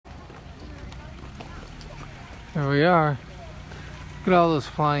Here we are. Look at all those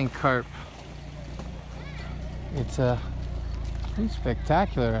flying carp. It's pretty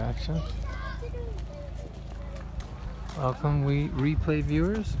spectacular, actually. Welcome, replay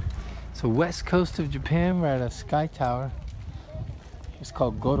viewers. So west coast of Japan, we're at a sky tower. It's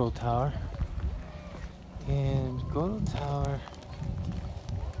called Goro Tower. And Goro Tower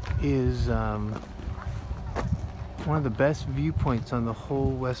is one of the best viewpoints on the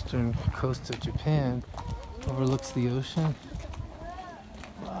whole western coast of Japan. Overlooks the ocean.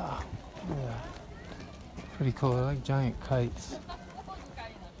 Wow, yeah, pretty cool. They're like giant kites.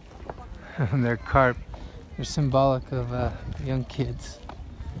 And they're carp. They're symbolic of young kids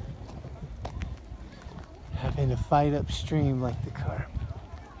having to fight upstream like the carp.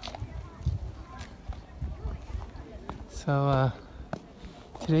 So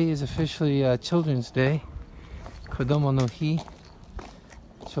today is officially Children's Day, Kodomo no Hi,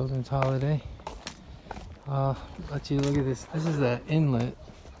 Children's Holiday. Let you look at this. This is the inlet.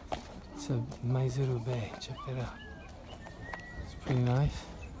 It's a Maizuru Bay. Check that out. It's pretty nice.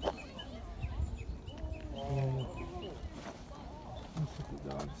 And let's look at the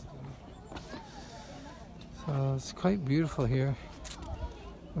dogs. So it's quite beautiful here.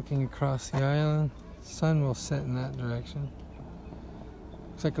 Looking across the island. Sun will set in that direction.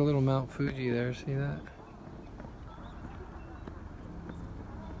 Looks like a little Mount Fuji there. See that?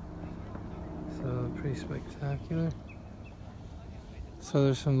 So pretty spectacular. So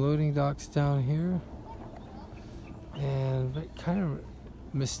there's some loading docks down here, and kind of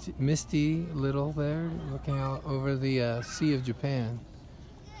misty little there, looking out over the Sea of Japan.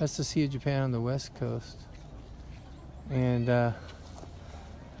 That's the Sea of Japan on the west coast. And there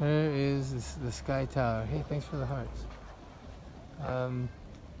is the Sky Tower. Hey, thanks for the hearts.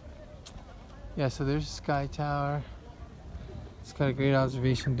 Yeah, so there's the Sky Tower. It's got a great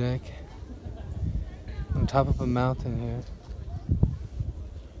observation deck on top of a mountain here.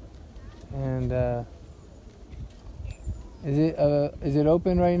 And is it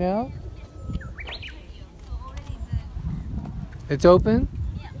open right now? It's open?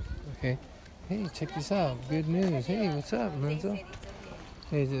 Yeah. Okay. Hey, check this out. Good news. Hey, what's up, Lorenzo?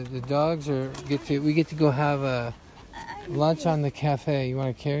 Hey, the dogs we get to go have a lunch on the cafe. You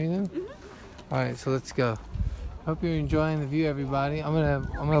want to carry them? All right, so let's go. Hope you're enjoying the view, everybody. I'm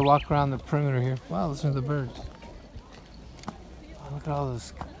gonna walk around the perimeter here. Wow, listen to the birds. Oh, look at all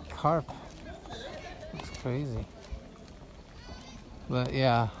this carp. It's crazy. But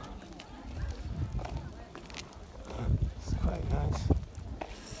yeah, it's quite nice.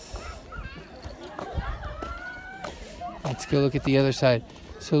 Let's go look at the other side.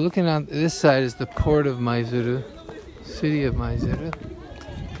 So looking on this side is the port of Maizuru, city of Maizuru.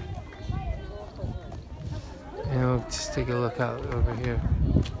 And we'll just take a look out over here.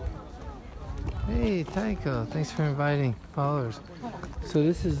 Hey, Taiko, thanks for inviting followers. So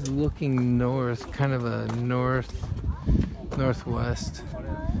this is looking north, kind of a northwest.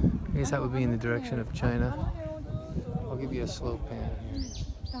 I guess that would be in the direction of China. I'll give you a slow pan here.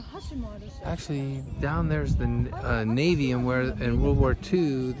 Actually, down there's the Navy, and where in World War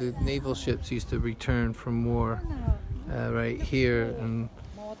II, the naval ships used to return from war right here. And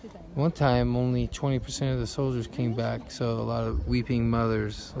one time, only 20% of the soldiers came back, so a lot of weeping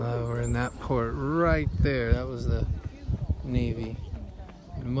mothers were in that port right there. That was the Navy.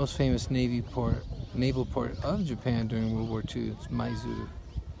 The most famous naval port of Japan during World War II. It's Maizuru.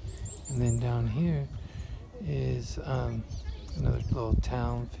 And then down here is another little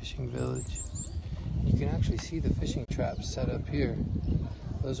town, fishing village. You can actually see the fishing traps set up here.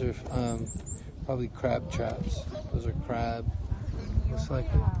 Those are probably crab traps. Those are crab, looks like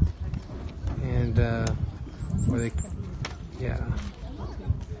it. And they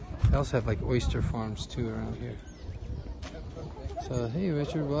also have like oyster farms too around here. So hey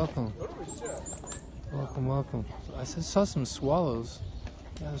Richard, welcome. Welcome. I saw some swallows.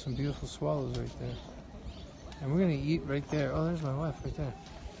 Yeah, there's some beautiful swallows right there. And we're gonna eat right there. Oh, there's my wife right there.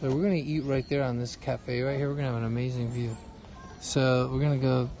 So we're gonna eat right there on this cafe right here. We're gonna have an amazing view. So we're gonna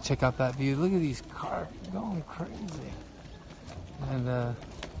go check out that view. Look at these carp going crazy. And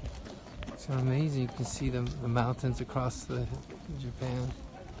it's amazing. You can see the mountains across the Japan.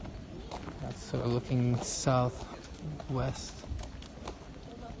 That's sort of looking southwest.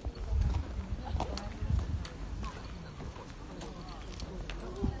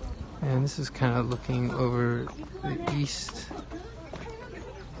 And this is kind of looking over the east.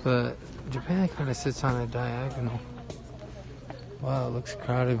 But Japan kind of sits on a diagonal. Wow, it looks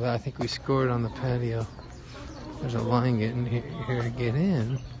crowded, but I think we scored on the patio. There's a line getting here to get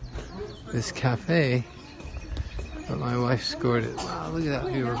in this cafe, but my wife scored it. Wow, look at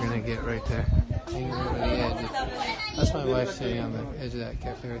that view we're gonna get right there. hanging over the edge. That's my wife sitting on the edge of that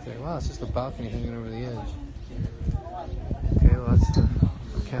cafe right there. Wow, it's just a balcony hanging over the edge. Okay, well that's the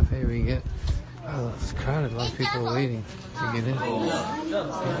cafe we get. Oh, it's crowded. A lot of people are waiting to get in.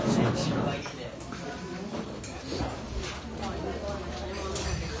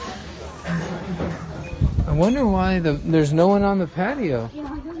 I wonder why there's no one on the patio. Yeah, I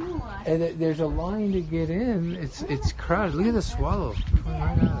don't know why. And there's a line to get in. It's crowded. Look at the swallow. Coming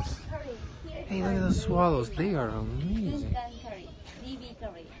right at us. Hey, look at those swallows. They are amazing.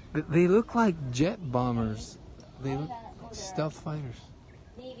 They look like jet bombers. They look like stealth fighters.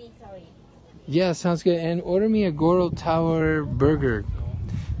 Yeah, sounds good. And order me a Goro Tower burger.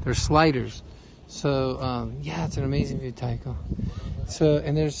 They're sliders. So, yeah, it's an amazing view, Taiko. So,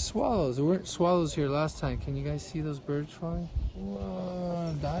 and there's swallows. There weren't swallows here last time. Can you guys see those birds flying?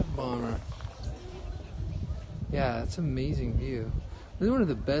 Whoa, dive bomber. Yeah, it's an amazing view. This is one of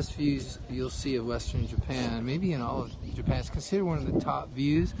the best views you'll see of Western Japan, maybe in all of Japan. It's considered one of the top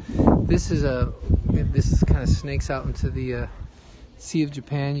views. This kind of snakes out into the Sea of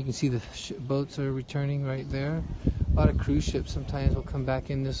Japan. You can see the boats are returning right there. A lot of cruise ships sometimes will come back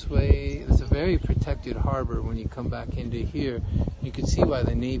in this way. It's a very protected harbor when you come back into here. You can see why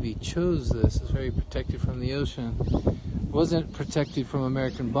the Navy chose this. It's very protected from the ocean. It wasn't protected from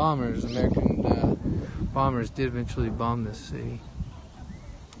American bombers. American bombers did eventually bomb this city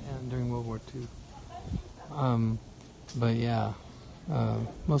during World War II. But yeah,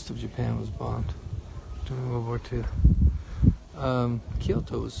 most of Japan was bombed during World War II.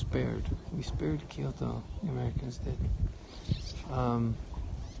 Kyoto was spared. We spared Kyoto, the Americans did.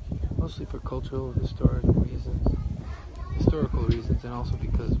 Mostly for cultural, historical reasons, and also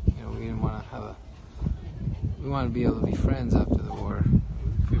because we didn't want to we wanted to be able to be friends after the war.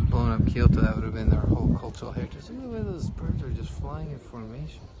 If we'd blown up Kyoto, that would have been our whole cultural heritage. Look at the way those birds are just flying in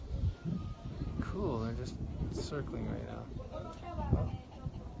formation. Cool, they're just circling right now.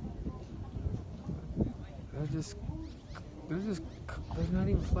 They're not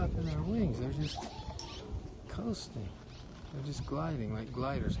even flapping their wings. They're just coasting. They're just gliding like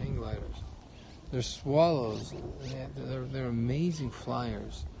gliders, hang gliders. They're swallows. They're amazing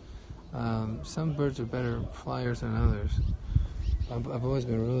flyers. Some birds are better flyers than others. I've always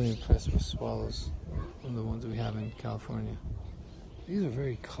been really impressed with swallows, the ones we have in California. These are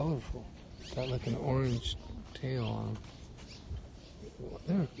very colorful. Got like an orange tail on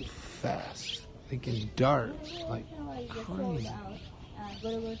them. They're fast. They can dart like crazy.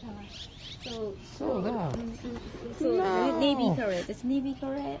 Sold out. So No. navy turret. It's navy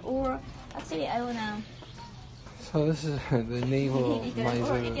turret, or actually I wanna. So this is the naval Or you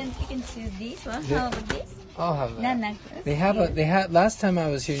miser. can choose this one. Yeah. How about this? I'll have that. None. They had last time I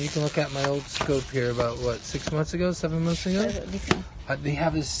was here. You can look at my old scope here. About what, 6 months ago, 7 months ago. This one. They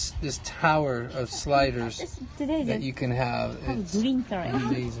have this tower of sliders Today that you can have. It's green turret.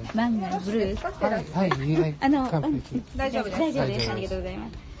 amazing. Manga blue. Hi, you like company? 大丈夫です。大丈夫です。ありがとうございま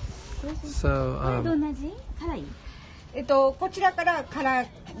す。 So これと同じ？辛い？こちらから辛い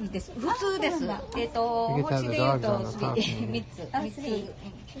です。普通です。星で言うと3つ。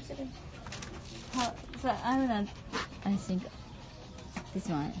So I think this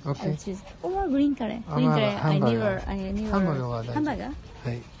one. Okay. I'll choose. Or green curry. I'll Green have a curry. I never. hamburger. Hamburger?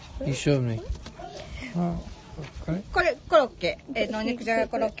 Hey, you showed me. Okay. これコロッケ、肉じゃが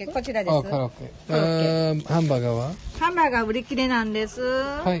コロッケこちらです。 Oh, karaoke. Hamburger wa? ハンバーガー売り切れなんです。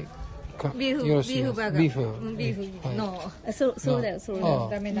 Hai. ビーフバーガー。ビーフのそうだよ。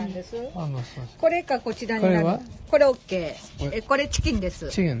ダメなんです。あ、これかこちらになる。これ OK。これチキンです。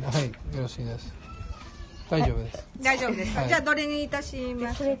チキン、はい、よろしいです。大丈夫です。大丈夫ですか。じゃあどれにいたし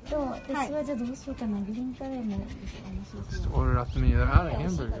ます。これと私はじゃあどうしようかな。グリーンカレーも。 Just order off the menu. They're out of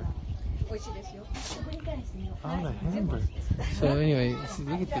hamburger. 美味しいですよ。 Out of hamburger. So anyway, see,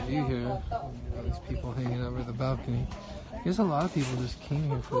 look at the view here. All these people hanging over the balcony. There's a lot of people just came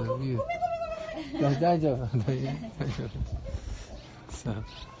here for the view. 大丈夫。So,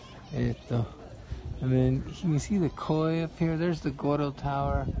 and then you can see the koi up here. There's the Goro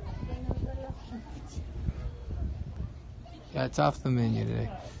Tower. Yeah, it's off the menu today.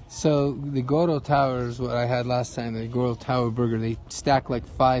 So the Goro Tower is what I had last time, the Goro Tower burger. They stack like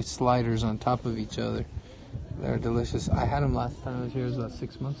 5 sliders on top of each other. They're delicious. I had them last time I was here, it was about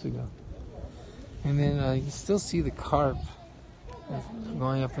 6 months ago. And then you can still see the carp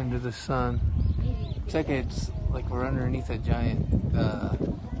going up into the sun. It's like we're underneath a giant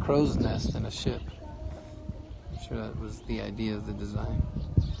crow's nest in a ship. I'm sure that was the idea of the design.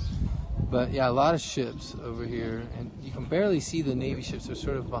 But yeah, a lot of ships over here, and you can barely see the Navy ships. They're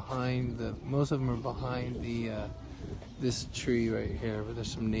sort of behind most of them are behind the this tree right here, but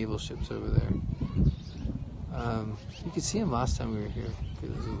there's some naval ships over there. You could see them last time we were here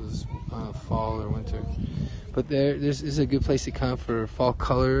because it was fall or winter. But this is a good place to come for fall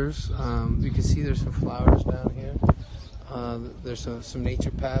colors. You can see there's some flowers down here. There's some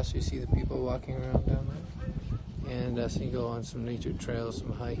nature paths. You see the people walking around down there. And so you can go on some nature trails,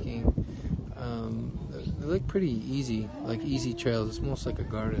 some hiking. They look pretty easy, like easy trails. It's almost like a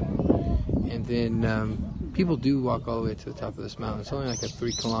garden. And then people do walk all the way to the top of this mountain. It's only like a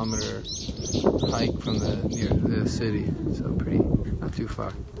 3-kilometer hike from near the city, so not too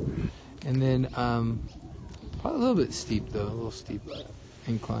far. And then probably a little bit steep though, a little steep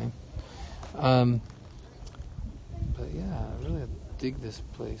incline. But yeah, I really dig this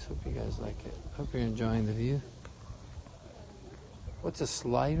place. Hope you guys like it. Hope you're enjoying the view. What's a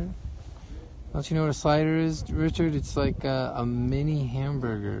slider? Don't you know what a slider is, Richard? It's like a mini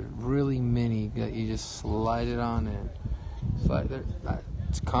hamburger, really mini, that you just slide it on in.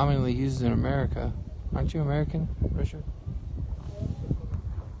 It's commonly used in America. Aren't you American, Richard?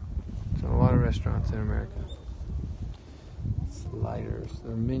 It's in a lot of restaurants in America. Sliders.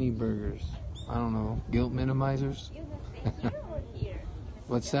 They're mini burgers. I don't know. Guilt minimizers?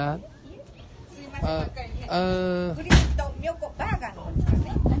 What's that?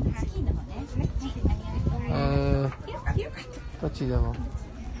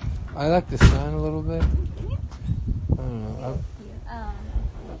 I like the sun a little bit. I don't know.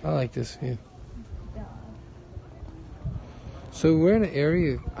 I like this view. So we're in an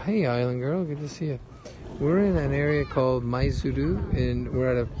area. Hey, Island Girl, good to see you. We're in an area called Maizuru, and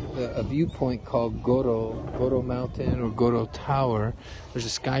we're at a viewpoint called Goro Mountain or Goro Tower. There's a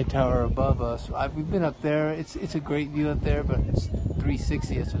sky tower above us. We've been up there. It's a great view up there, but it's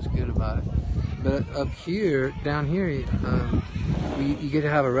 360. That's what's good about it. But up here, down here, you get to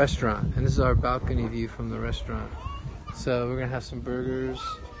have a restaurant, and this is our balcony view from the restaurant. So we're gonna have some burgers,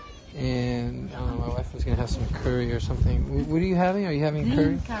 and I don't know, my wife was gonna have some curry or something. What are you having? Are you having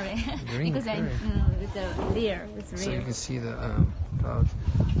curry? Green because curry. It's rare. So you can see the dogs.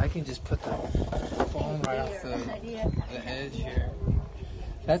 I can just put the phone right off the edge here.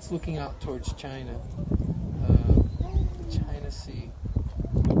 That's looking out towards China, China Sea.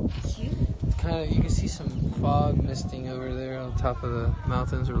 You can see some fog misting over there on top of the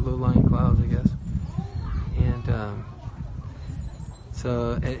mountains, or low-lying clouds, I guess. And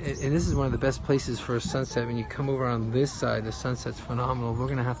so this is one of the best places for a sunset. When you come over on this side, the sunset's phenomenal. We're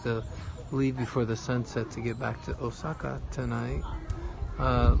gonna have to leave before the sunset to get back to Osaka tonight.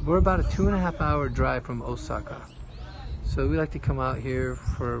 We're about a 2.5-hour drive from Osaka, so we like to come out here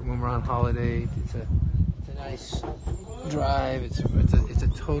for when we're on holiday. It's a nice drive. It's a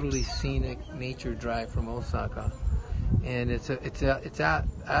totally scenic nature drive from Osaka, and it's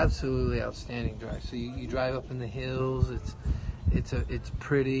absolutely outstanding drive. So you drive up in the hills. It's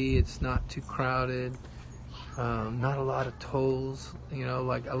pretty. It's not too crowded. Not a lot of tolls. You know,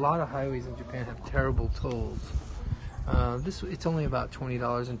 like a lot of highways in Japan have terrible tolls. It's only about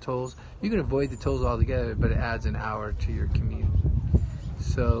 $20 in tolls. You can avoid the tolls altogether, but it adds an hour to your commute.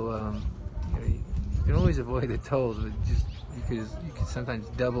 So you can always avoid the tolls, but you could sometimes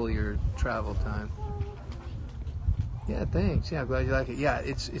double your travel time. Yeah, thanks. Yeah, I'm glad you like it. Yeah,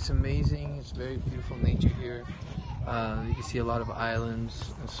 it's amazing. It's very beautiful nature here. You can see a lot of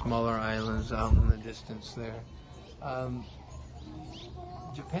islands, smaller islands out in the distance there.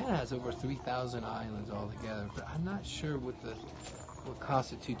 Japan has over 3,000 islands altogether, but I'm not sure what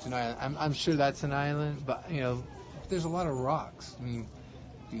constitutes an island. I'm sure that's an island, but there's a lot of rocks. I mean,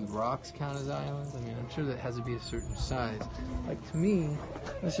 do rocks count as islands? I mean, I'm sure that has to be a certain size. Like, to me,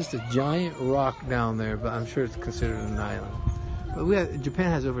 that's just a giant rock down there, but I'm sure it's considered an island. But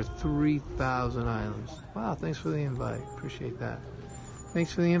Japan has over 3,000 islands. Wow, thanks for the invite. Appreciate that.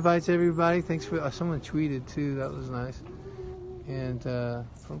 Thanks for the invites, everybody. Thanks for someone tweeted too. That was nice. And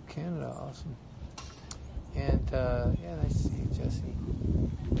from Canada, awesome. And yeah, nice to see you, Jessie.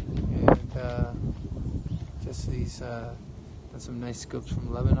 And Jessie's done some nice scopes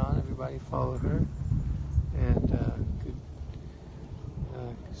from Lebanon. Everybody follow her. And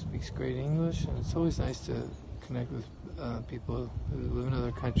speaks great English. And it's always nice to connect with people who live in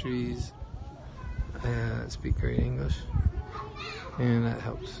other countries and speak great English, and that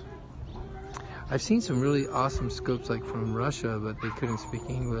helps. I've seen some really awesome scopes like from Russia, but they couldn't speak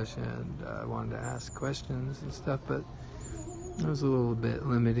English, and I wanted to ask questions and stuff, but it was a little bit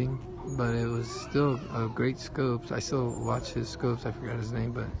limiting, but it was still a great scopes. I still watch his scopes. I forgot his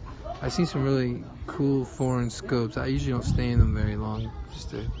name, but I've seen some really cool foreign scopes. I usually don't stay in them very long, just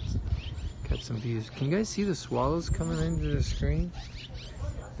to catch some views. Can you guys see the swallows coming into the screen?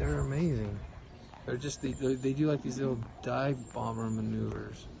 They're amazing. They're just they do like these little dive bomber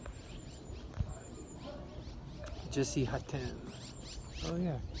maneuvers. Jesse Hatten. Oh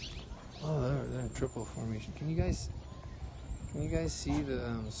yeah. Oh, they're in triple formation. Can you guys see the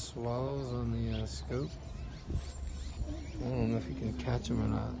swallows on the scope? I don't know if you can catch them or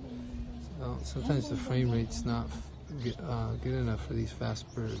not. Sometimes the frame rate's not good enough for these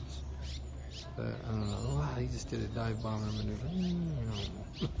fast birds. But I don't know. Wow, he just did a dive bomber maneuver.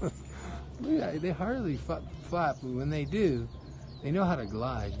 Yeah, they hardly flap, but when they do, they know how to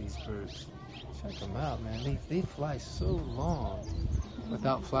glide, these birds. Check them out, man. They fly so long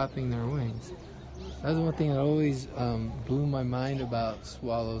without flapping their wings. That's one thing that always blew my mind about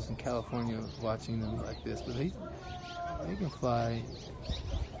swallows in California, watching them like this. But they can fly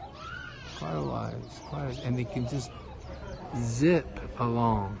quite a while, and they can just zip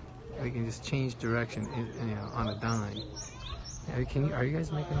along. They can just change direction, on a dime. Are you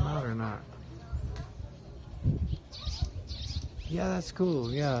guys making them out or not? Yeah, that's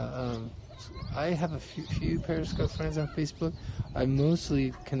cool. Yeah, I have a few Periscope friends on Facebook. I'm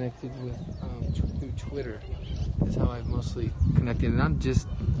mostly connected with through Twitter. That's how I've mostly connected. And I'm just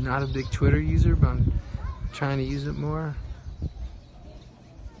not a big Twitter user, but I'm trying to use it more.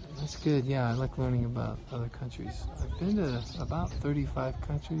 That's good. Yeah, I like learning about other countries. I've been to about 35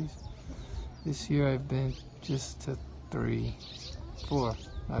 countries. This year I've been just to 4.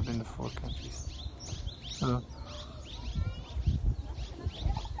 I've been to 4 countries. So,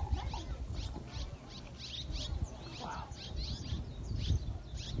 wow.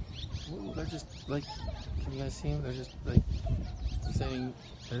 Ooh, they're just like, can you guys see them? They're just like saying,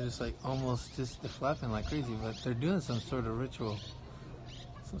 they're just like almost they're flapping like crazy, but they're doing some sort of ritual,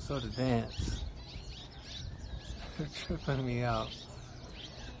 some sort of dance. They're tripping me out.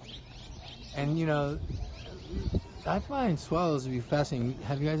 And I find swallows to be fascinating.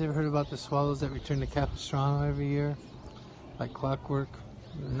 Have you guys ever heard about the swallows that return to Capistrano every year? Like clockwork?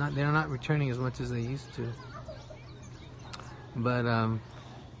 They're not returning as much as they used to. But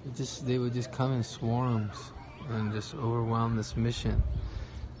they would just come in swarms and just overwhelm this mission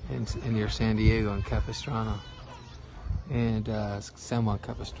near San Diego and Capistrano. And San Juan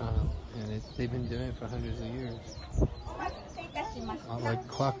Capistrano. And they've been doing it for hundreds of years. Like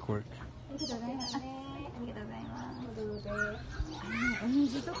clockwork.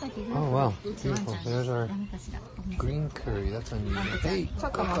 Oh wow, beautiful. There's our green curry. That's unusual. Hey,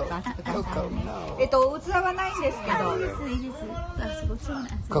 Coco, no.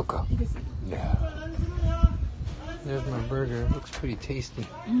 Coco. Yeah. There's my burger. It looks pretty tasty.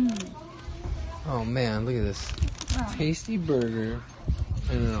 Oh man, look at this. Tasty burger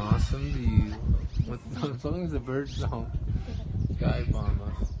and an awesome view. As long as the birds don't dive bomb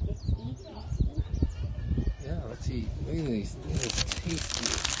us. Yeah, let's eat. Look at this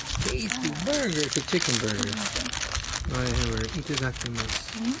tasty burger. It's a chicken burger. Right here, we're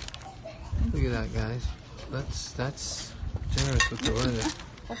itadakimasu. Look at that, guys. That's generous with the lettuce.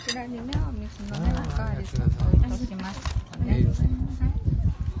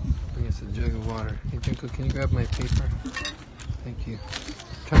 Bring us a jug of water. Hey, Junko, can you grab my paper? Thank you.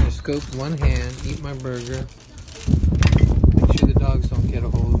 I'm trying to scope one hand, eat my burger. Make sure the dogs don't get a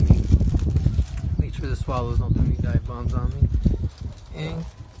hold of me. Make sure the swallows don't throw any dive bombs on me. And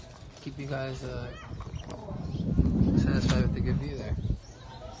keep you guys satisfied with the good view there.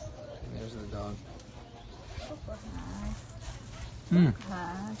 And there's the dog.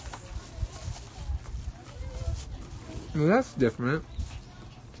 Well, that's different.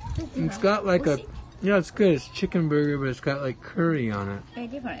 It's got like it's good. It's chicken burger, but it's got like curry on it. Very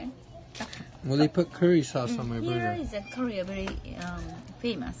different. Well, they put curry sauce on my burger. Here is a Korea very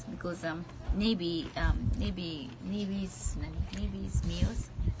famous because Navy's meals.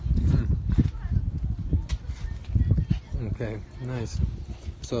 Okay, nice.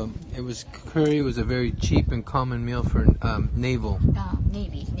 So curry was a very cheap and common meal for naval.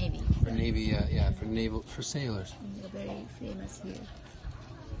 Navy. For Navy, for sailors. They're very famous here.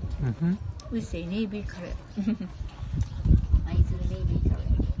 Mm-hmm. We say Navy curry. It's Navy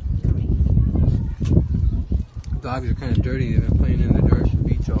curry. Dogs are kind of dirty. They've been playing in the dirt at the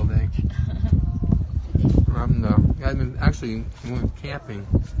beach all day. We went camping,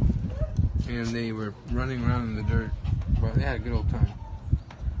 and they were running around in the dirt. Well, they had a good old time.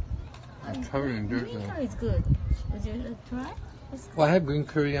 I'm covered in dirt Green though. curry is good. Would you try? Well, I had green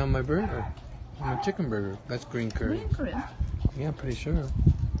curry on my burger, on my chicken burger. That's green curry. Green curry? Yeah, I'm pretty sure.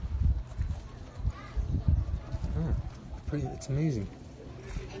 It's amazing.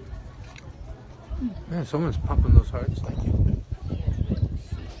 Man, someone's pumping those hearts. Thank you.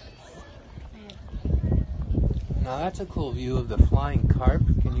 Now that's a cool view of the flying carp.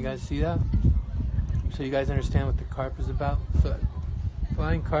 Can you guys see that? So you guys understand what the carp is about? So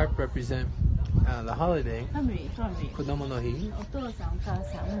flying carp represent the holiday, Kodomo no Hi,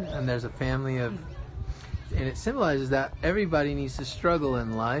 and there's a family of, and it symbolizes that everybody needs to struggle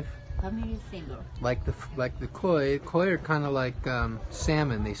in life. Family symbol. Like the koi. Koi are kind of like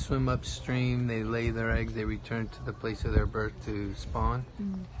salmon. They swim upstream, they lay their eggs, they return to the place of their birth to spawn.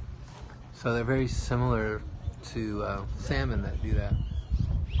 So they're very similar to salmon that do that.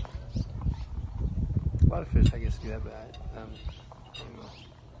 A lot of fish, I guess, do that, but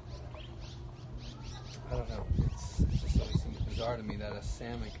I don't know. It's just always seems bizarre to me that a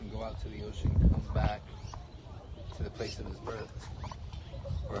salmon can go out to the ocean, come back to the place of his birth,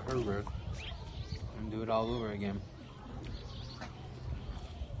 or her birth, and do it all over again.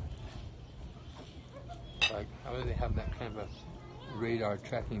 Like, how do they have that kind of a radar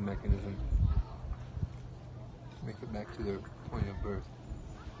tracking mechanism to make it back to their point of birth?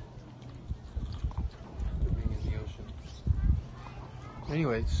 To being in the ocean.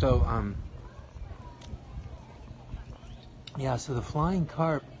 Anyway, so yeah, so the flying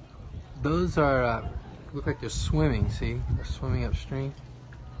carp, those are look like they're swimming. See, they're swimming upstream,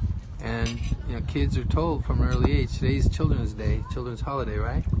 and you know, kids are told from an early age. Today's Children's Day, Children's holiday,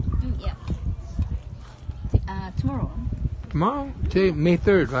 right? Yeah. Tomorrow. Tomorrow? Today, May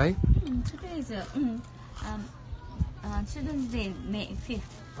 3rd, right? Today is Children's Day, May 5th.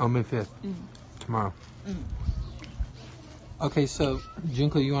 Oh, May 5th. Tomorrow. Okay, so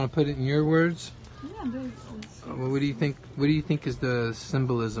Junko, you want to put it in your words? Yeah, very Well, what do you think? What do you think is the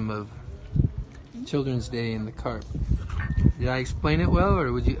symbolism of Children's Day and the carp? Did I explain it well,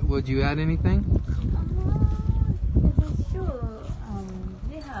 or would you add anything? Sure.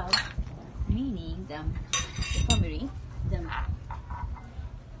 They have meaning. The family. The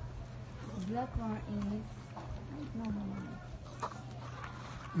black one is no.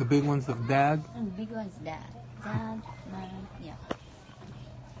 The big one's the dad. And the big one is dad. Dad, mom, yeah.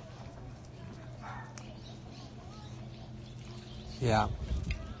 Yeah.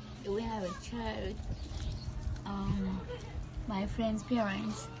 We have a child. My friend's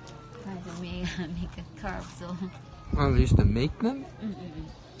parents tried to make a carp, so. Oh, they used to make them?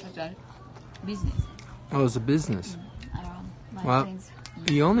 That's right. Business. Oh, it's a business. My Well, friends.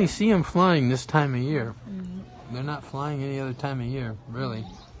 you only see them flying this time of year. They're not flying any other time of year, really.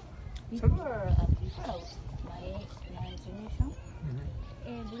 Before my generation,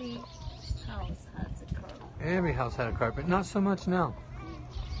 every house has a carp. Every house had a carp, but not so much now.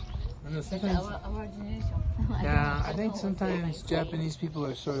 I know That's sometimes, our generation. yeah, I think sometimes Japanese people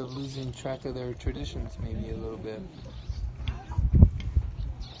are sort of losing track of their traditions, maybe a little bit.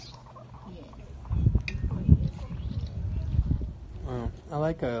 Well, I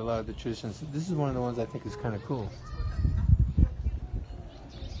like a lot of the traditions. This is one of the ones I think is kind of cool.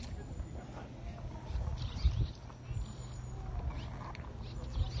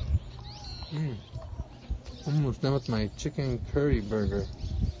 Almost done with my chicken curry burger.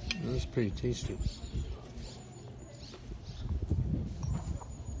 This is pretty tasty.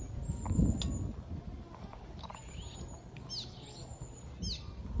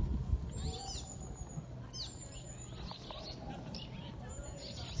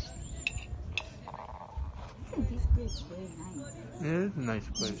 This place is very nice. Yeah, it's a nice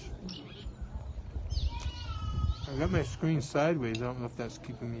place. I got my screen sideways. I don't know if that's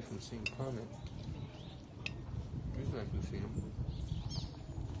keeping me from seeing comments. It's nice to see them.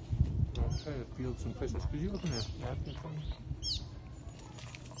 I'll try to field some questions. Could you look in that napkin for me?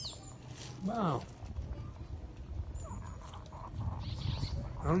 Wow.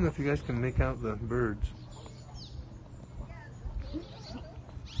 I don't know if you guys can make out the birds.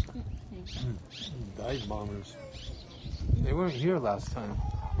 Dive bombers. They weren't here last time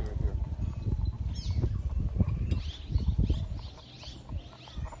we were here.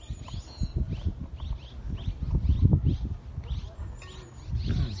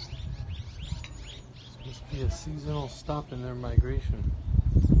 Be a seasonal stop in their migration.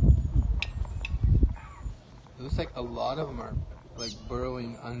 It looks like a lot of them are like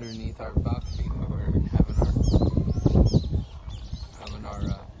burrowing underneath our balcony where we're having our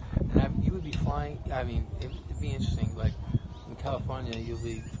and you would be flying. I mean, it'd be interesting. Like in California, you'll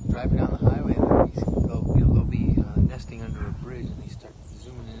be driving down the highway and they'll be nesting under a bridge, and they start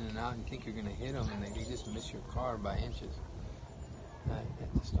zooming in and out, and you think you're going to hit them, and they just miss your car by inches. It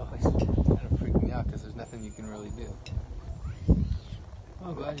just always kind of freaked me out because there's nothing you can really do.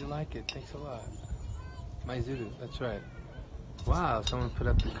 Oh, glad you like it. Thanks a lot. Maizuru, that's right. Wow, someone put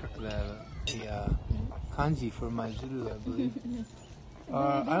up the kanji for Maizuru, I believe.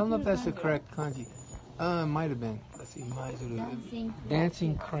 I don't know if that's the correct kanji. Might have been. Let's see, Maizuru.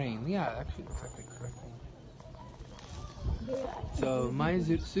 Dancing crane. Yeah, actually looks like the correct one. So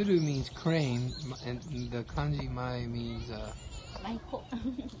Maizuru means crane, and the kanji mai means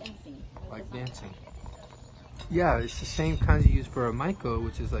like dancing. Yeah, it's the same kanji used for a maiko,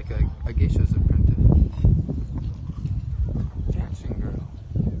 which is like a geisha's apprentice. Dancing girl.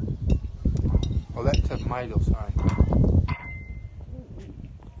 Oh, that's a maido, sorry.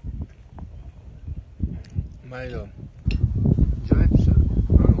 Maido. Joetsu.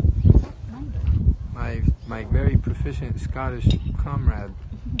 Oh. My very proficient Scottish comrade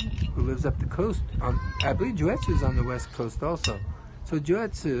who lives up the coast. I believe Joetsu is on the west coast also. So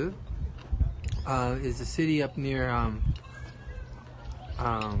Joetsu is a city up near,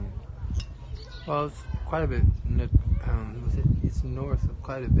 well, it's quite a bit, it's north of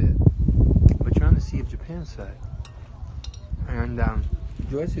quite a bit, but you're on the Sea of Japan side. And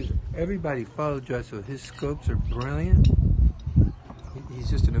Joetsu, everybody follow Joetsu. His scopes are brilliant. He's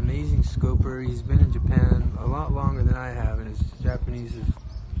just an amazing scoper. He's been in Japan a lot longer than I have, and his Japanese is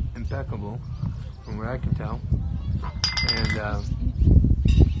impeccable, from what I can tell. And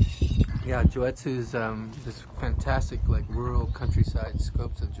yeah, Joetsu is this fantastic, like, rural countryside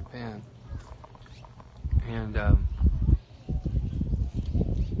scopes of Japan. And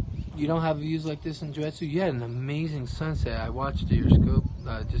you don't have views like this in Joetsu? You had an amazing sunset. I watched your scope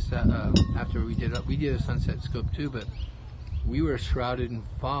just after we did a sunset scope too, but we were shrouded in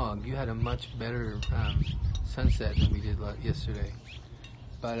fog. You had a much better sunset than we did yesterday.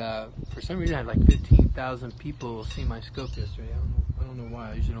 But for some reason, I had like 15,000 people see my scope yesterday. I don't know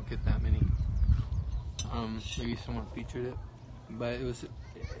why. I usually don't get that many. Maybe someone featured it, but it was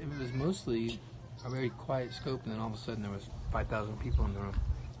mostly a very quiet scope, and then all of a sudden there was 5,000 people in the room.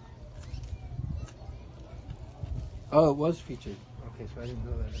 Oh, it was featured. Okay, so I didn't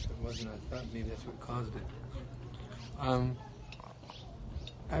know that. If it wasn't, I thought maybe that's what caused it.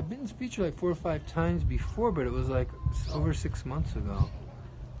 I've been featured like 4 or 5 times before, but it was like over 6 months ago,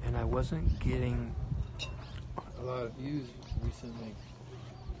 and I wasn't getting a lot of views recently.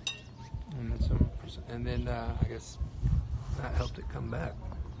 And then I guess that helped it come back.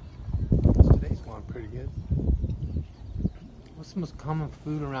 Today's going pretty good. What's the most common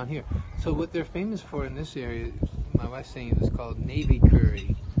food around here? So what they're famous for in this area, my wife's saying it was called Navy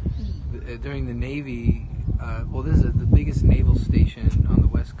curry. During the Navy, well, this is the biggest naval station on the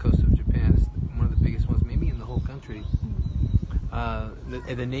west coast of Japan. It's one of the biggest ones, maybe in the whole country.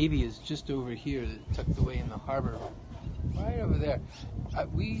 The Navy is just over here, tucked away in the harbor, right over there.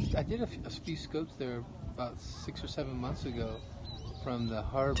 I did a few scopes there about 6 or 7 months ago from the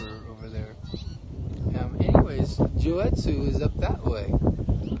harbor over there. Anyways, Joetsu is up that way.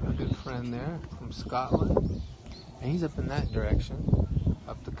 A good friend there from Scotland, and he's up in that direction,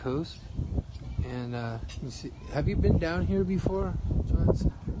 up the coast. And you see, have you been down here before,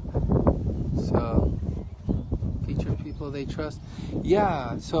 Joetsu? So, feature people they trust.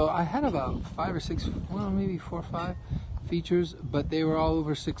 Yeah, so I had about 5 or 6, well, maybe 4 or 5 features, but they were all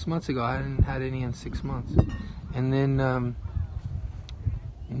over 6 months ago. I hadn't had any in 6 months. And then,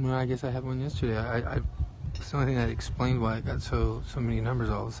 well, I guess I had one yesterday. It's the only thing that explained why I got so many numbers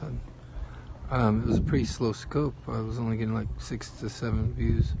all of a sudden. It was a pretty slow scope. I was only getting like 6 to 7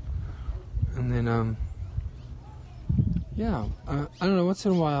 views. And then, yeah, I don't know, once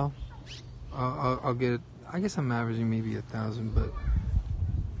in a while, I'll get, I guess I'm averaging maybe 1,000, but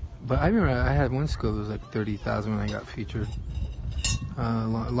I remember I had one scope that was like 30,000 when I got featured. A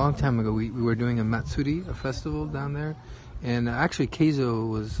long time ago, we were doing a Matsuri, a festival down there, and actually Keizo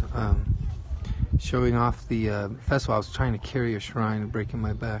was showing off the festival. I was trying to carry a shrine and breaking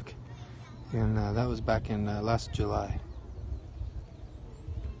my back, and that was back in last July.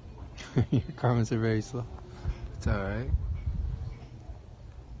 Your comments are very slow. It's alright.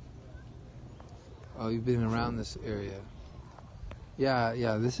 Oh, you've been around this area.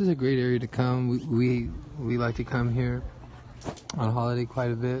 Yeah, this is a great area to come. We like to come here on holiday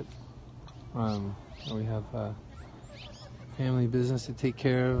quite a bit. We have family business to take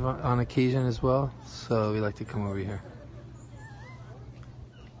care of on occasion as well, so we like to come over here.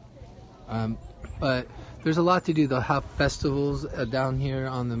 But there's a lot to do. They'll have festivals down here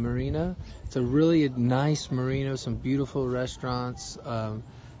on the marina. It's a really nice marina, some beautiful restaurants,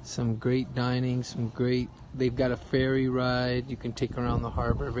 some great dining, they've got a ferry ride you can take around the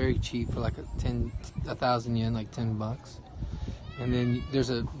harbor, very cheap for like 1,000 yen, like $10. And then there's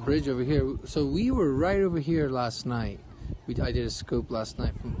a bridge over here. So we were right over here last night. I did a scope last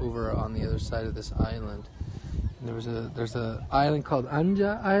night from over on the other side of this island. And there's a island called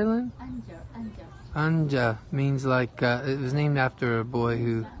Anja Island. Anja means like, it was named after a boy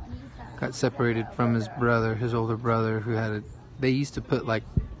who got separated from his brother, his older brother, who had they used to put like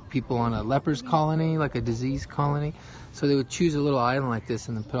people on a leper's colony, like a disease colony. So they would choose a little island like this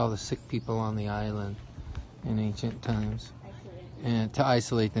and then put all the sick people on the island in ancient times. And to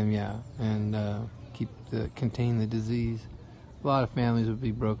isolate them, yeah, and contain the disease. A lot of families would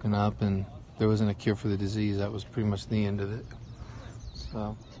be broken up and there wasn't a cure for the disease. That was pretty much the end of it.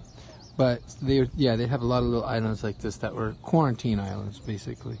 So, but they'd have a lot of little islands like this that were quarantine islands,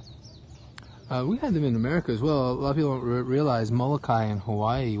 basically. We had them in America as well. A lot of people don't realize Molokai in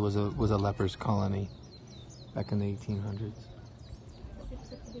Hawaii was a leper's colony back in the 1800s.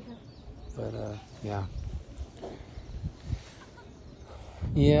 But yeah.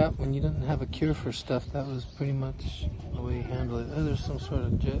 Yeah, when you didn't have a cure for stuff, that was pretty much the way you handled it. Oh, there's some sort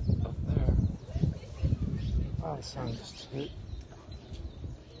of jet up there. Wow, the sun just hit.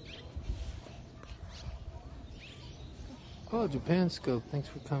 Oh, Japan Scope, thanks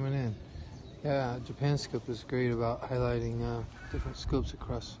for coming in. Yeah, Japan Scope is great about highlighting different scopes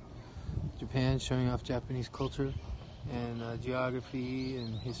across Japan, showing off Japanese culture and geography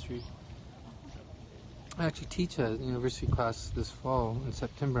and history. I actually teach a university class this fall in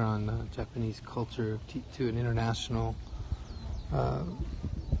September on Japanese culture to an international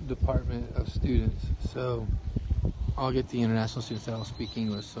department of students. So I'll get the international students that will speak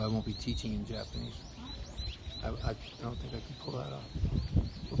English, so I won't be teaching in Japanese. I don't think I can pull that off.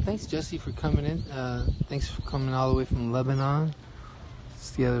 Well, thanks, Jesse, for coming in. Thanks for coming all the way from Lebanon.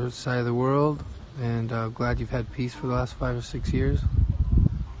 It's the other side of the world, and glad you've had peace for the last 5 or 6 years.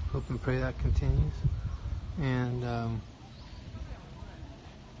 Hope and pray that continues. And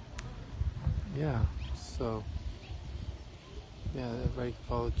yeah, so yeah, everybody can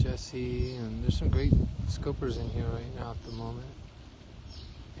follow Jesse, and there's some great scopers in here right now at the moment.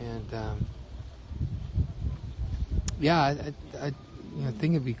 And yeah, I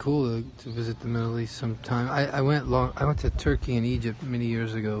think it'd be cool to visit the Middle East sometime. I went to Turkey and Egypt many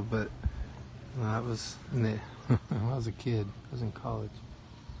years ago, but that was when I was a kid. I was in college.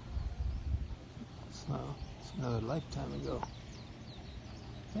 So it's another lifetime ago.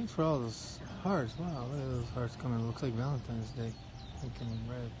 Thanks for all those hearts. Wow, look at those hearts coming. It looks like Valentine's Day. Pink and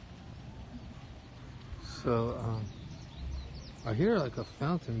red. So I hear like a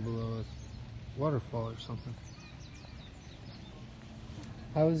fountain below us, waterfall or something.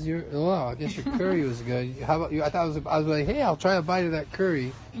 How was your? Well, I guess your curry was good. How about you? I was like, hey, I'll try a bite of that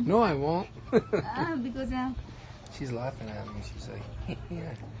curry. No, I won't. Because she's laughing at me. She's like,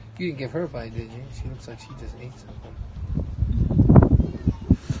 yeah. You didn't give her a bite, did you? She looks like she just ate something.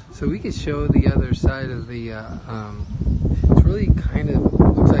 So we could show the other side of the. It's really kind of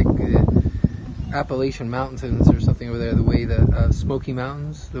looks like the Appalachian Mountains or something over there. The way the Smoky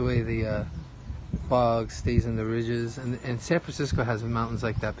Mountains, the way the fog stays in the ridges, and San Francisco has mountains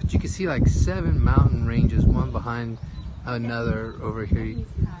like that. But you can see like 7 mountain ranges, one behind another over here.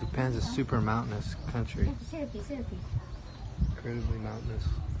 Japan's a super mountainous country. Incredibly mountainous.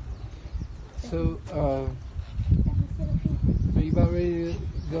 So, are you about ready to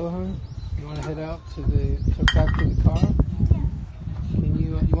go, hon? You want to head out back to the car? Yeah. Can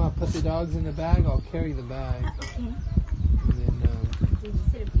you want to put the dogs in the bag? I'll carry the bag. Okay. And then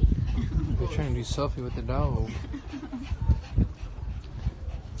they're trying to do selfie with the dog.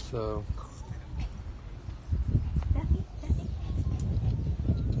 So.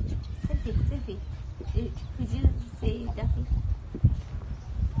 Selfie. Could you say Duffy?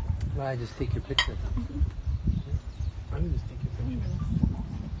 Well, I just take your picture. I can just take your picture.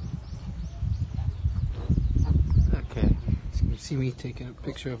 Okay. So you can see me taking a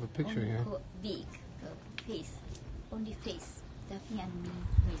picture of a picture here. Big face. Only face. Duffy and me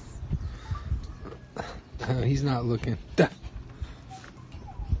face. He's not looking.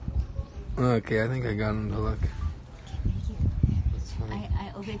 Okay, I think I got him to look. That's funny.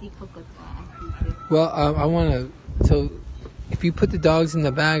 I already forgot. Well, I want to. So, if you put the dogs in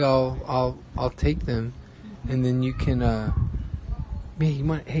the bag, I'll take them, and then you can.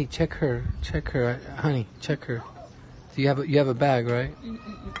 Hey, check her, honey, check her. So you have a bag, right?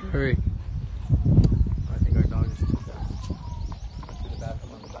 Hurry. I think our dog just took that. To the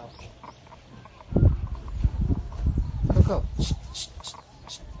bathroom on the balcony. Coco.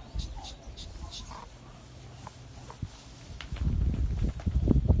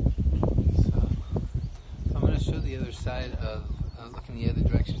 Show the other side of looking the other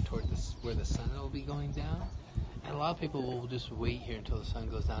direction toward where the sun will be going down, and a lot of people will just wait here until the sun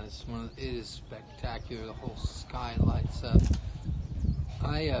goes down. It is spectacular. The whole sky lights up.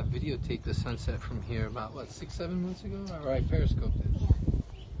 I videotaped the sunset from here about 6-7 months ago, or I periscoped it.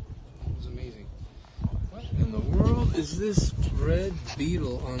 It was amazing. What in the world is this red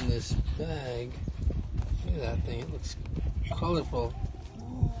beetle on this bag. Look at that thing. It looks colorful.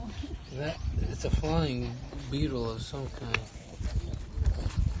 It's a flying beetle of some kind.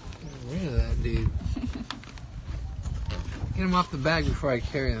 Look at that dude. Get him off the bag before I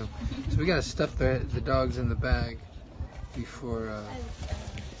carry him. So we gotta stuff the dogs in the bag before.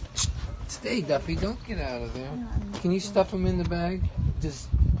 Stay, Duffy. Don't get out of there. Can you stuff them in the bag? Just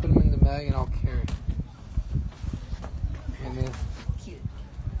put them in the bag and I'll carry. And then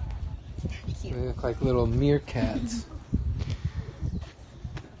they look like little meerkats.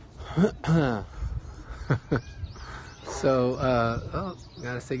 So,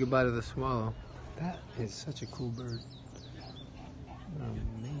 gotta say goodbye to the swallow. That is such a cool bird.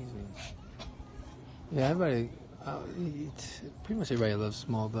 Amazing. Yeah, everybody, pretty much everybody loves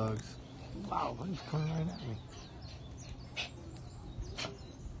small dogs. Wow, he's coming right at me.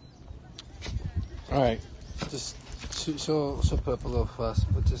 Alright, just, she'll put up a little fuss,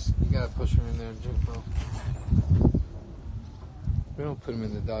 but just, you gotta push her in there gentle. We don't put them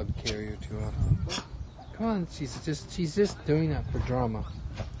in the dog carrier too often. Come on, she's just doing that for drama.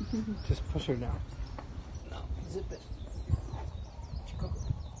 Just push her down. No, zip it.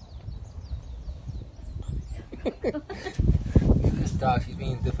 This dog, she's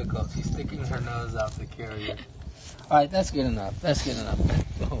being difficult. She's sticking her nose out the carrier. Alright, that's good enough. That's good enough.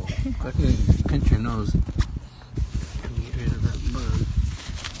 Oh, I can pinch your nose. Get rid of that bug.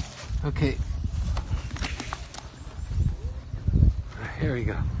 Okay. Here we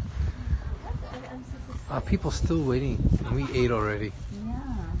go. People still waiting. We ate already. Yeah.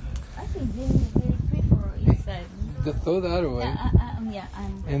 I think they prefer inside. Throw that away. Yeah,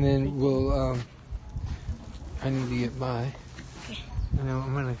 and then we'll, I need to get by. And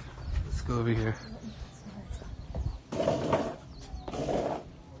then let's go over here. I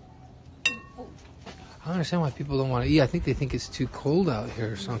don't understand why people don't want to eat. I think they think it's too cold out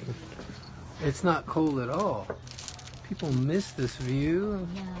here or something. It's not cold at all. People miss this view.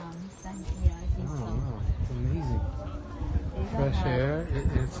 Yeah, I think Oh, so. wow. It's amazing. Fresh air.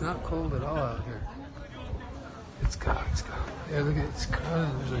 It's not cold at all out here. It's got. Yeah, look at it. It's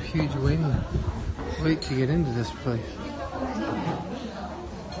crowded. There's a huge wait to get into this place.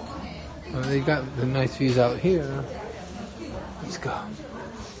 Well, they got the nice views out here. Let's go.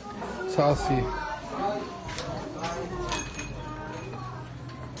 So I'll see.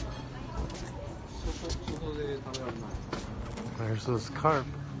 There's those carp.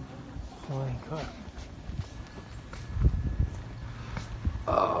 Flying carp.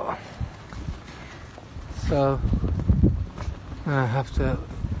 Oh. So I have to.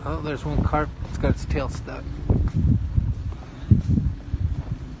 Oh, there's one carp. It's got its tail stuck.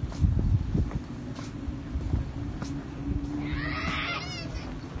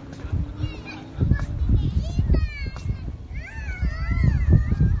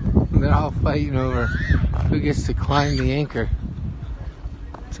 They're all fighting over who gets to climb the anchor.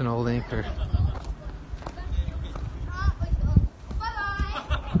 It's an old anchor.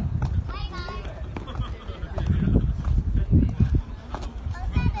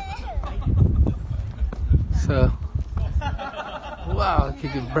 So, wow, he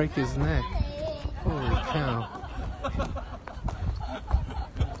could break his neck. Holy cow.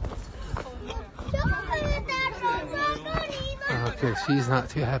 Okay, she's not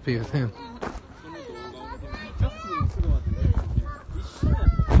too happy with him.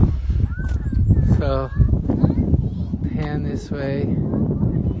 So, pan this way.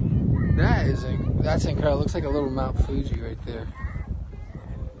 That's incredible. It looks like a little Mount Fuji right there.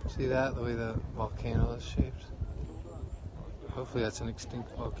 See that? The way the volcano is shaped. Hopefully that's an extinct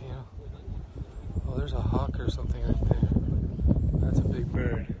volcano. Oh, there's a hawk or something right there. That's a big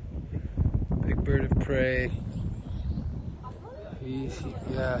bird. Big bird of prey. He's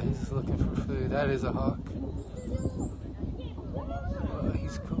looking for food. That is a hawk. Oh,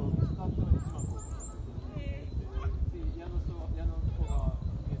 he's cool.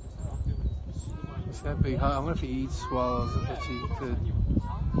 It's that big hawk. I wonder if he eats swallows. I bet you he could.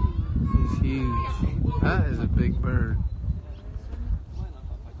 He's huge. That is a big bird.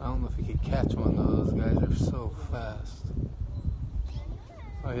 I don't know if he could catch one of those. Guys are so fast.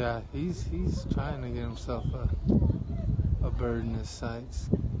 Oh yeah, he's trying to get himself a bird in his sights.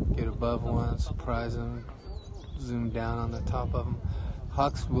 Get above one, surprise him, zoom down on the top of him.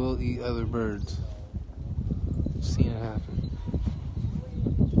 Hawks will eat other birds. I've seen it happen.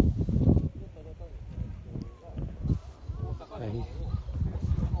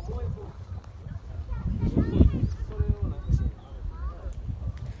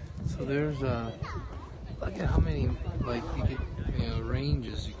 So there's look at how many, like, you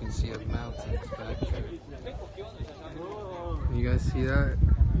ranges you can see of mountains back here. You guys see that?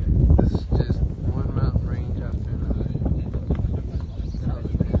 This is just one mountain range after another. That's how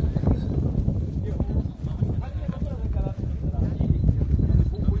Japan is.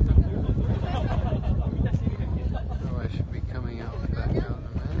 Oh, I should be coming out back out in a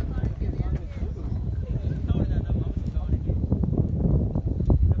minute.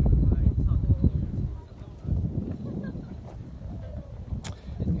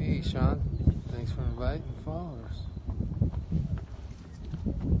 Hey Sean, thanks for inviting followers.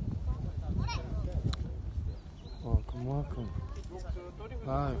 Welcome, welcome.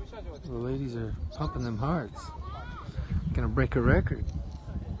 Wow, the ladies are pumping them hearts. Gonna break a record.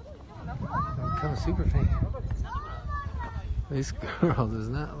 Gonna become a super fan. This girl does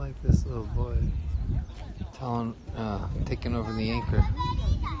not like this little boy taking over the anchor.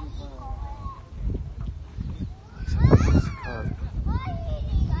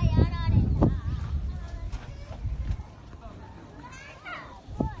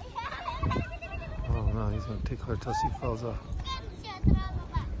 Oh no, he's gonna tickle her till she falls off.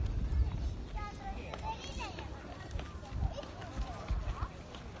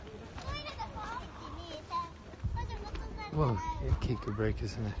 Whoa, your kid could break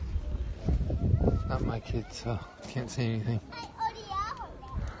his neck. Not my kid, so can't say anything.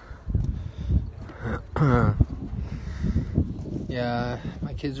 Yeah,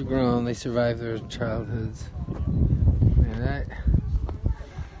 my kids are grown. They survived their childhoods. Man,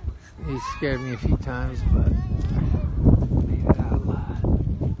 he scared me a few times, but made it out alive.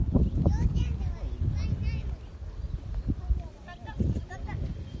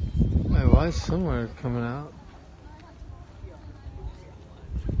 My wife's somewhere coming out.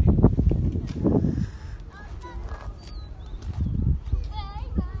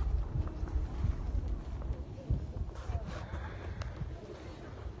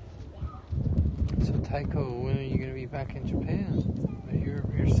 So Taiko, when are you going to be back in Japan?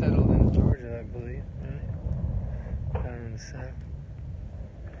 You're settled in Georgia, I believe, right? Down in the south.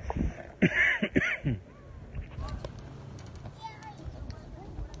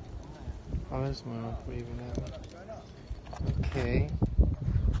 Oh, there's more even at me. Okay.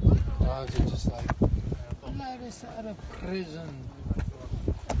 Dogs are just like, let us out of prison.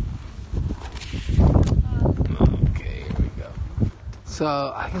 Okay, here we go. So,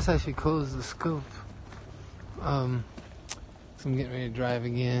 I guess I should close the scope. I'm getting ready to drive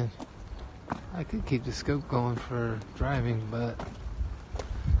again. I could keep the scope going for driving, but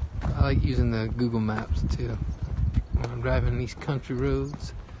I like using the Google Maps too when I'm driving these country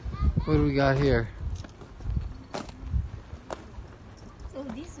roads. What do we got here? So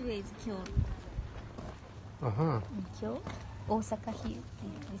this way is Kyoto. Kyoto? Osaka here.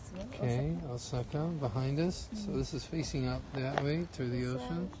 This way. Okay, Osaka behind us. So this is facing up that way to the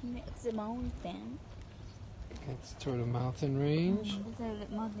ocean. It's a mountain. It's toward a mountain range. It's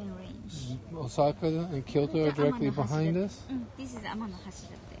a mountain range. Osaka and Kyoto are directly behind us. This is Amano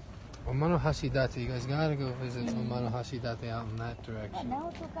Hashidate. Amano Hashidate. You guys gotta go visit Amano Hashidate out in that direction.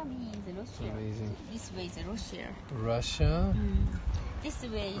 Naotoka means Russia. It's amazing. This way is Russia. Russia. This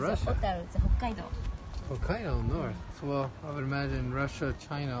way is Russia. Otaru, it's Hokkaido. Hokkaido north. Well, I would imagine Russia,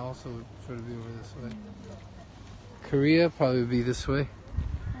 China also would sort of be over this way. Korea probably would be this way.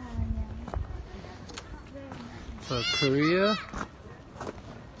 So Korea,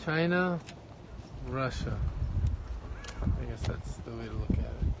 China, Russia. I guess that's the way to look at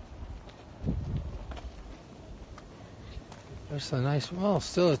it. There's a nice, well,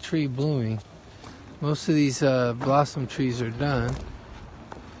 still a tree blooming. Most of these blossom trees are done.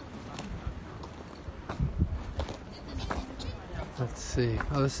 Let's see.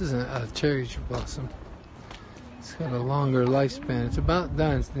 Oh, this isn't a cherry blossom. It's got a longer lifespan. It's about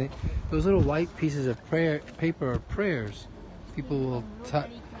done. Those little white pieces of paper are prayers. People will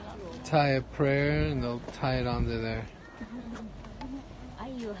tie a prayer and they'll tie it onto there.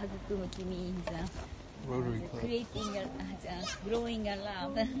 Ayu Hakukumoki means Rotary Club. creating growing a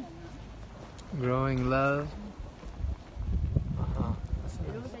love. Growing love.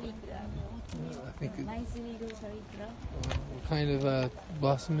 Rotary Club. I think it, Nicely Rotary Club. what kind of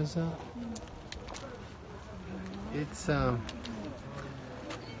blossom is that? It's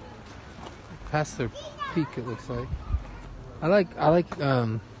past their peak, it looks like. I like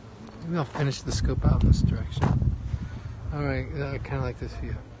maybe I'll finish the scope out in this direction. Alright, I kinda like this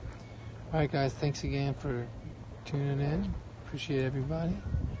view. Alright guys, thanks again for tuning in. Appreciate everybody.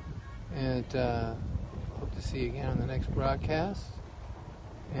 And hope to see you again on the next broadcast.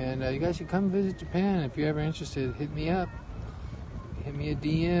 And you guys should come visit Japan. If you're ever interested, hit me up. Hit me a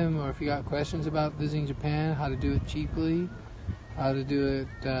DM, or if you got questions about visiting Japan, how to do it cheaply, how to do it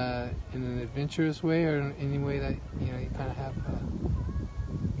in an adventurous way, or in any way that you kind of have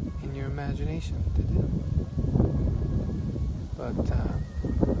in your imagination to do. But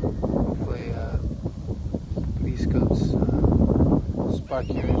hopefully these scopes spark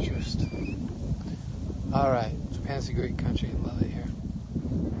your interest. Alright, Japan's a great country. I love it here.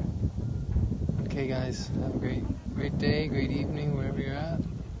 Okay guys, have a great day, great evening, wherever you're at.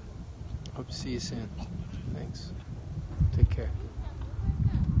 Hope to see you soon. Thanks.